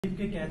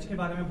के कैच के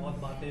बारे में बहुत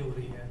बातें हो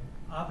रही है।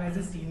 आप एज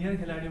ए सीनियर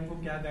खिलाड़ी उनको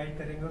क्या गाइड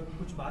करेंगे और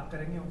कुछ बात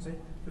करेंगे उनसे,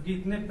 क्योंकि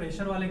इतने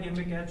प्रेशर वाले गेम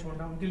में कैच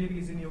छोड़ना उनके लिए भी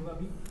इजी नहीं होगा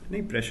अभी।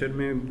 नहीं, प्रेशर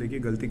में देखिए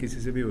गलती किसी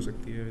से भी हो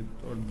सकती है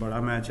और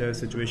बड़ा मैच है,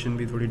 सिचुएशन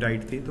भी थोड़ी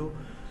टाइट थी, तो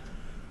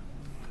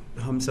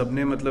हम सब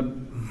ने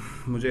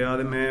मुझे याद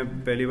है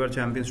मैं पहली बार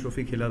चैम्पियंस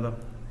ट्रॉफी खेला था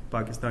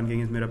पाकिस्तान के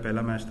अगेंस्ट, मेरा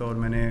पहला मैच था और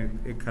मैंने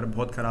एक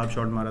बहुत ख़राब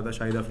शॉट मारा था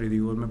शाहिद अफरीदी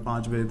को और मैं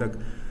 5 बजे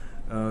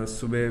तक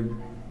सुबह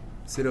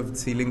सिर्फ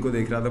सीलिंग को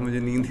देख रहा था, मुझे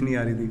नींद ही नहीं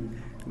आ रही थी।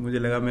 मुझे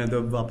लगा मैं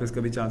तो वापस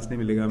कभी चांस नहीं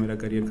मिलेगा, मेरा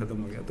करियर ख़त्म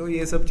हो गया। तो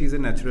ये सब चीज़ें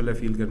नेचुरल है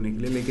फील करने के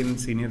लिए, लेकिन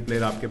सीनियर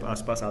प्लेयर आपके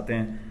आसपास आते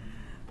हैं।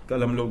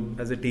 कल हम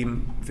लोग एज ए टीम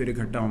फिर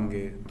इकट्ठा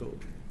होंगे, तो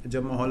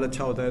जब माहौल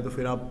अच्छा होता है तो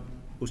फिर आप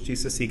उस चीज़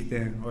से सीखते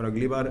हैं और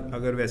अगली बार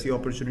अगर वैसी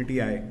अपॉर्चुनिटी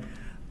आए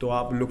तो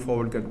आप लुक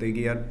फॉरवर्ड करते हैं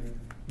कि यार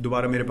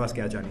दोबारा मेरे पास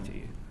क्या जानी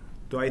चाहिए।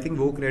 तो आई थिंक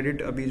वो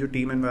क्रेडिट अभी जो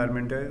टीम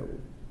एनवायरनमेंट है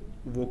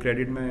वो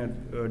क्रेडिट मैं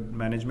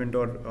मैनेजमेंट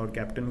और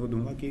कैप्टन को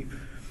दूंगा कि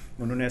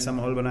उन्होंने ऐसा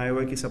माहौल बनाया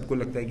हुआ है कि सबको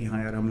लगता है कि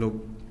हाँ यार हम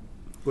लोग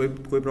कोई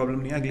प्रॉब्लम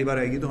नहीं है, अगली बार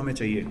आएगी तो हमें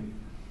चाहिए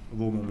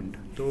वो मोमेंट।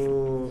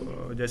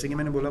 तो जैसे कि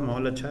मैंने बोला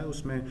माहौल अच्छा है,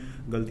 उसमें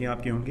गलतियाँ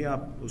आपकी होंगी,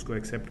 आप उसको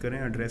एक्सेप्ट करें,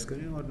 एड्रेस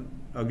करें और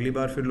अगली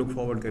बार फिर लुक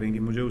फॉरवर्ड करें कि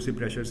मुझे उसी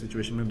प्रेशर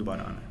सिचुएशन में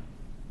दोबारा आना है।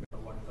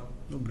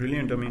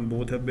 Brilliant, I mean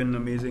both have been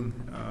amazing.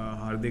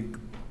 Hardik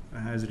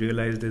has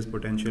realised his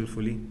potential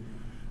fully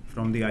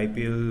from the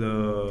IPL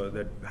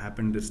that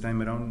happened this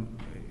time around.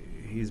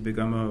 He's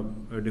become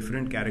a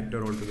different character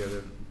altogether,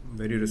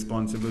 very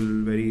responsible,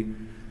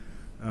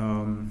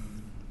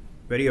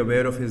 very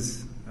aware of his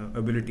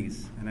abilities,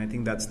 and I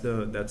think that's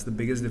the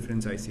biggest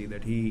difference I see,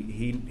 that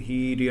he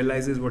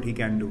realizes what he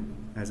can do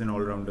as an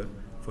all-rounder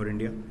for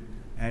India,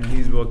 and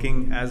he's working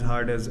as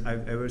hard as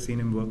I've ever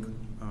seen him work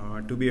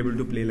to be able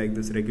to play like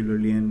this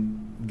regularly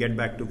and get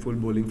back to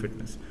full bowling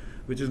fitness,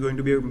 which is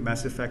going to be a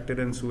massive factor.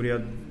 And Surya,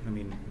 I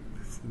mean,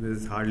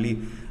 there's hardly,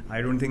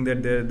 I don't think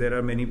that there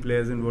are many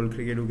players in world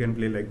cricket who can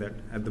play like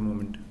that at the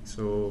moment.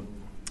 So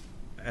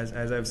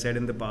as I've said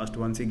in the past,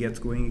 once he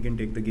gets going, he can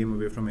take the game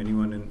away from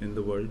anyone in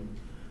the world,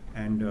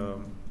 and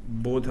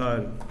both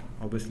are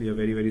obviously a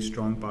very, very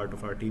strong part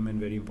of our team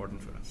and very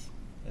important for us.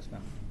 Yes,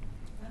 ma'am.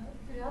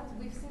 Virat,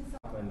 we've seen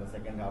some in the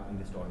second half in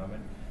this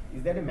tournament.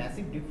 Is there a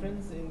massive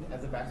difference in,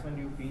 as a batsman,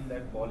 do you feel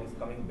that ball is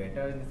coming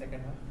better in the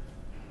second half?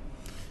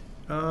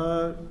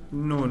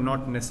 No,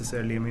 not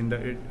necessarily. I mean,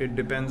 it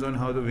depends on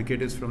how the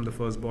wicket is from the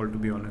first ball, to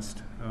be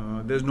honest.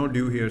 There's no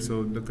dew here,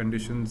 so the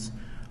conditions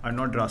are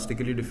not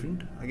drastically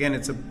different. Again,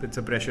 it's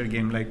a pressure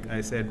game, like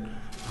I said.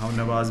 How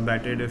Nawaz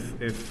batted,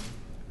 if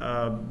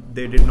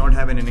they did not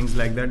have an innings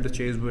like that, the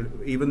chase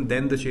even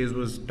then the chase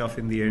was tough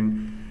in the end.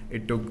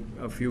 It took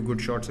a few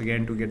good shots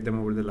again to get them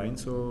over the line.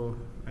 So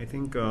I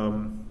think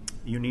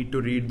you need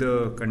to read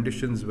the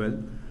conditions well.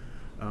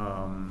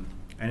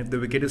 And if the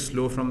wicket is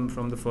slow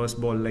from the first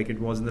ball, like it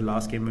was in the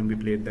last game when we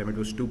played them, it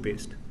was two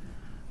paced,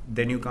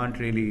 then you can't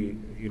really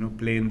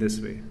play in this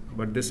way.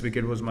 But this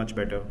wicket was much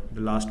better.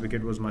 The last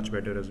wicket was much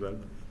better as well.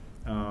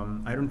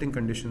 I don't think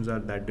conditions are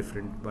that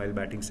different while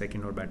batting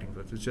second or batting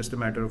first. It's just a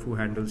matter of who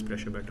handles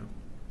pressure better.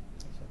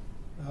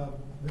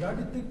 Virat,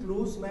 इतने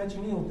close match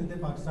नहीं होते थे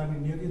Pakistan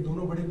India के,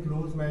 दोनों बड़े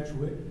close match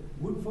हुए।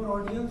 Good for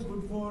audience,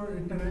 good for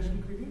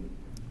international cricket.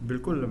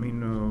 बिल्कुल, I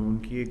mean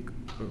उनकी एक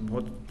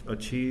बहुत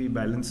अच्छी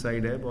बैलेंस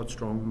साइड है, बहुत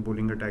स्ट्रॉन्ग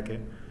बॉलिंग अटैक है।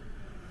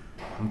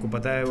 हमको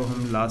पता है, वो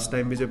हम लास्ट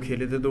टाइम भी जब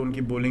खेले थे तो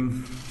उनकी बॉलिंग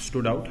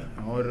स्टूड आउट,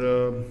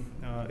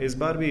 और इस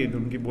बार भी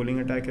उनकी bowling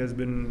attack has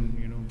been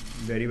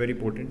very very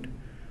potent.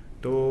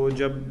 तो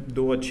जब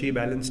दो अच्छी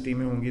बैलेंस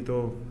टीमें होंगी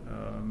तो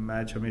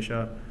मैच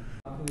हमेशा।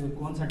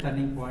 कौन सा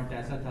टर्निंग पॉइंट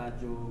ऐसा था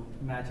जो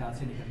मैच हाथ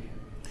से निकल गया?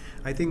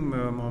 आई थिंक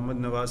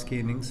मोहम्मद नवाज़ की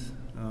इनिंग्स,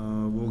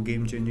 वो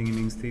गेम चेंजिंग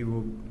इनिंग्स थी। वो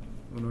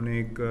उन्होंने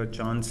एक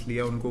चांस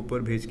लिया उनको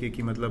ऊपर भेज के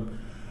कि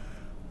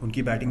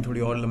उनकी बैटिंग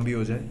थोड़ी और लंबी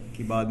हो जाए,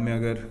 कि बाद में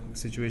अगर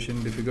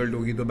सिचुएशन डिफ़िकल्ट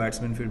होगी तो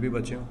बैट्समैन फिर भी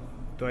बचे हों।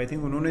 तो आई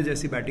थिंक उन्होंने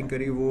जैसी बैटिंग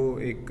करी वो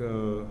एक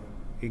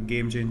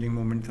गेम चेंजिंग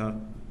मोमेंट था,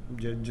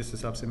 जिस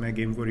हिसाब से मैं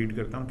गेम को रीड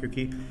करता हूँ।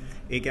 क्योंकि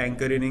एक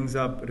एंकर इनिंग्स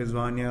आप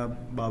रिजवान या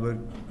बाबर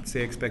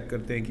से एक्सपेक्ट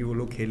करते हैं कि वो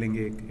लोग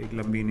खेलेंगे एक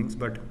लंबी इनिंग्स,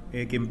 बट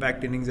एक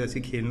इम्पैक्ट इनिंग्स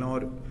ऐसी खेलना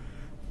और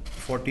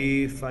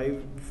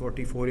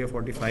 44 या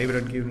 45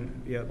 रन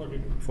की या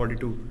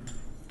 42,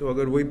 तो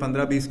अगर वही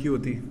 15-20 की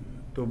होती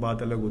तो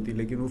बात अलग होती,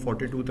 लेकिन वो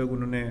 42 तक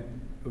उन्होंने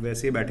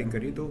वैसे ही बैटिंग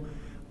करी, तो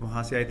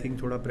वहाँ से आई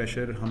थिंक थोड़ा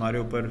प्रेशर हमारे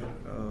ऊपर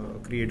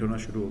क्रिएट होना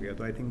शुरू हो गया।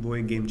 तो आई थिंक वो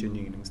एक गेम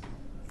चेंजिंग इनिंग्स थी,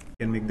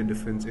 can make the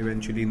difference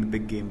eventually in the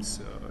big games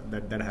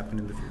that happen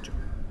in the future.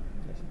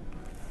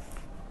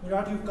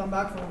 Virat, you've come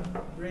back from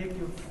break,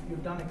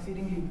 you've done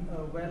exceedingly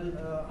well.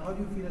 How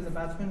do you feel as a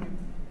batsman?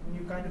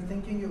 You kind of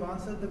thinking you've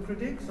answered the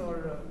critics, or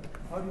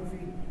how do you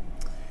feel?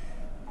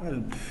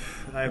 Well,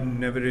 I've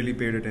never really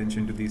paid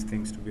attention to these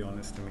things, to be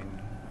honest. I mean,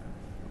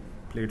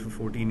 played for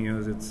 14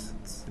 years. It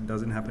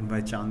doesn't happen by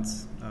chance.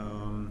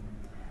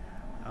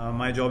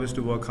 My job is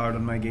to work hard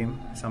on my game,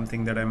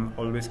 something that I'm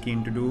always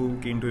keen to do,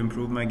 keen to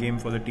improve my game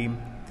for the team,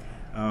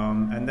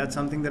 and that's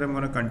something that I'm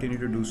going to continue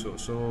to do so.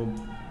 So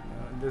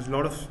there's a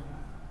lot of,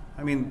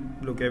 I mean,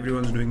 look,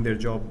 everyone's doing their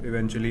job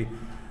eventually.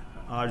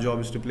 our job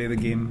is to play the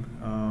game,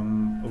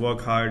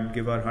 work hard,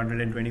 give our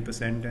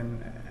 120%,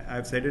 and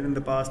I've said it in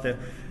the past that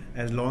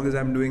as long as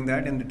I'm doing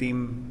that and the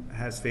team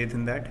has faith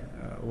in that,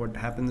 what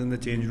happens in the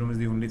change room is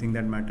the only thing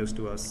that matters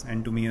to us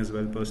and to me as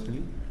well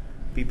personally.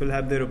 People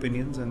have their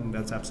opinions and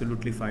that's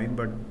absolutely fine,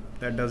 but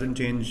that doesn't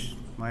change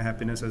my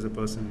happiness as a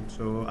person.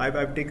 So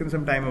I've taken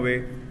some time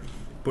away,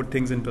 put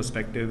things in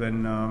perspective,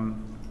 and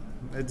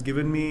it's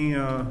given me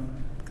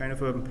kind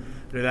of a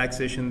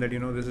relaxation that, you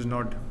know, this is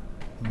not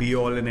be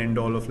all and end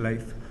all of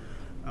life.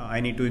 I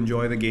need to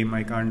enjoy the game.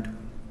 I can't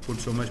put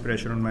so much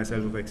pressure on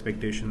myself of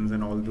expectations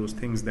and all those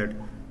things that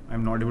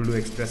I'm not able to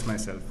express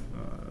myself.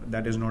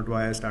 That is not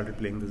why I started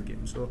playing this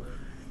game. So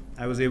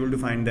I was able to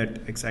find that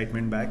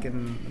excitement back,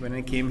 and when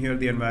I came here,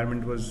 the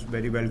environment was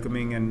very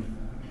welcoming and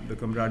the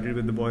camaraderie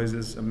with the boys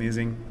is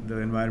amazing. The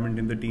environment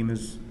in the team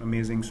is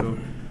amazing. So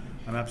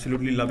I'm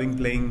absolutely loving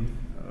playing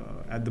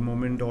at the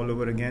moment all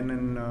over again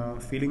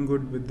and feeling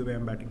good with the way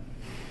I'm batting.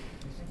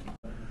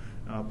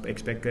 आप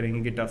expect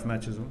करेंगे कि tough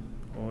matches हों,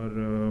 और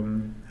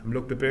हम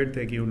लोग prepared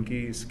थे कि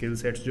उनकी स्किल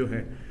सेट्स जो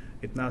है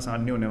इतना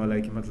आसान नहीं होने वाला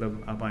है कि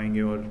मतलब आप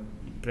आएंगे और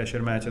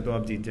प्रेशर मैच है तो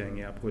आप जीत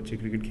जाएंगे, आपको अच्छी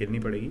क्रिकेट खेलनी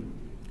पड़ेगी.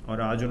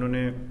 और आज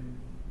उन्होंने,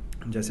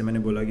 जैसे मैंने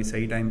बोला कि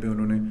सही टाइम पे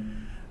उन्होंने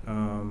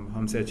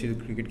हमसे अच्छी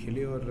क्रिकेट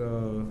खेली और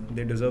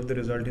they deserve the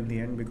result in the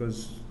end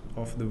because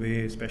of the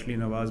way specially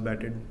Nawaz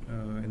batted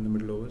in the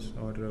middle overs.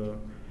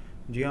 और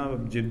जी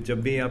हाँ,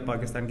 जब भी आप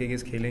पाकिस्तान के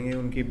अगेंस्ट खेलेंगे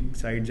उनकी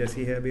साइड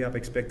जैसी है अभी, आप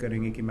एक्सपेक्ट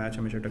करेंगे कि मैच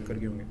हमेशा टक्कर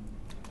के होंगे.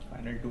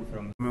 फाइनल 2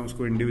 फ्रॉम मैं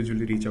उसको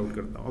इंडिविजुअली रीच आउट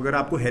करता हूँ. अगर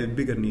आपको हेल्प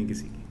भी करनी है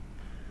किसी की,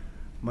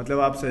 मतलब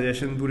आप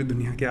सजेशन पूरी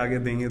दुनिया के आगे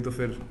देंगे तो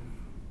फिर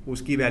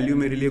उसकी वैल्यू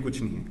मेरे लिए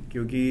कुछ नहीं है,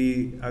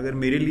 क्योंकि अगर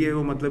मेरे लिए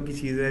वो मतलब की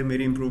चीज़ है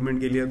मेरी इंप्रूवमेंट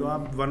के लिए, तो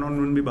आप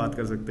 1-on-1 भी बात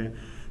कर सकते हैं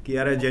कि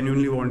यार आई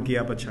जेन्युइनली वांट कि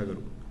आप अच्छा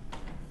करो.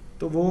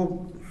 तो वो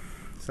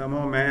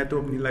समहाउ मैं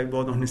तो अपनी लाइफ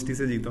बहुत ऑनेस्टी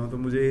से जीता हूँ, तो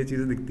मुझे ये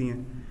चीज़ें दिखती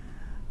हैं.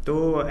 तो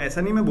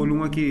ऐसा नहीं मैं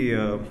बोलूँगा कि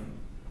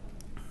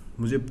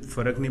मुझे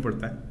फ़र्क नहीं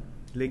पड़ता है,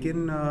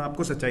 लेकिन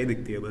आपको सच्चाई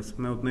दिखती है, बस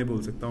मैं उतना ही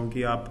बोल सकता हूँ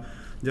कि आप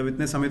जब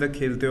इतने समय तक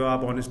खेलते हो,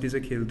 आप ऑनेस्टी से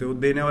खेलते हो,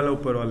 देने वाला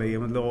ऊपर वाला ही है,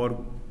 मतलब और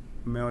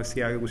मैं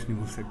इसके आगे कुछ नहीं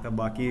बोल सकता.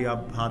 बाकी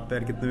आप हाथ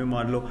पैर कितने भी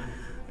मार लो,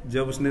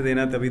 जब उसने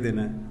देना है तभी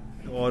देना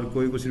है, और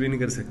कोई कुछ भी नहीं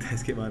कर सकता है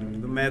इसके बारे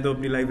में. तो मैं तो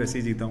अपनी लाइफ ऐसे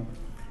ही जीता हूँ,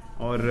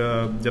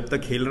 और जब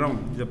तक खेल रहा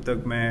हूँ, जब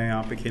तक मैं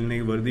यहाँ पे खेलने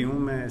की वर्दी हूँ,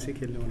 मैं ऐसे ही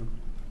खेलने वाला हूँ.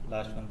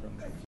 Last one from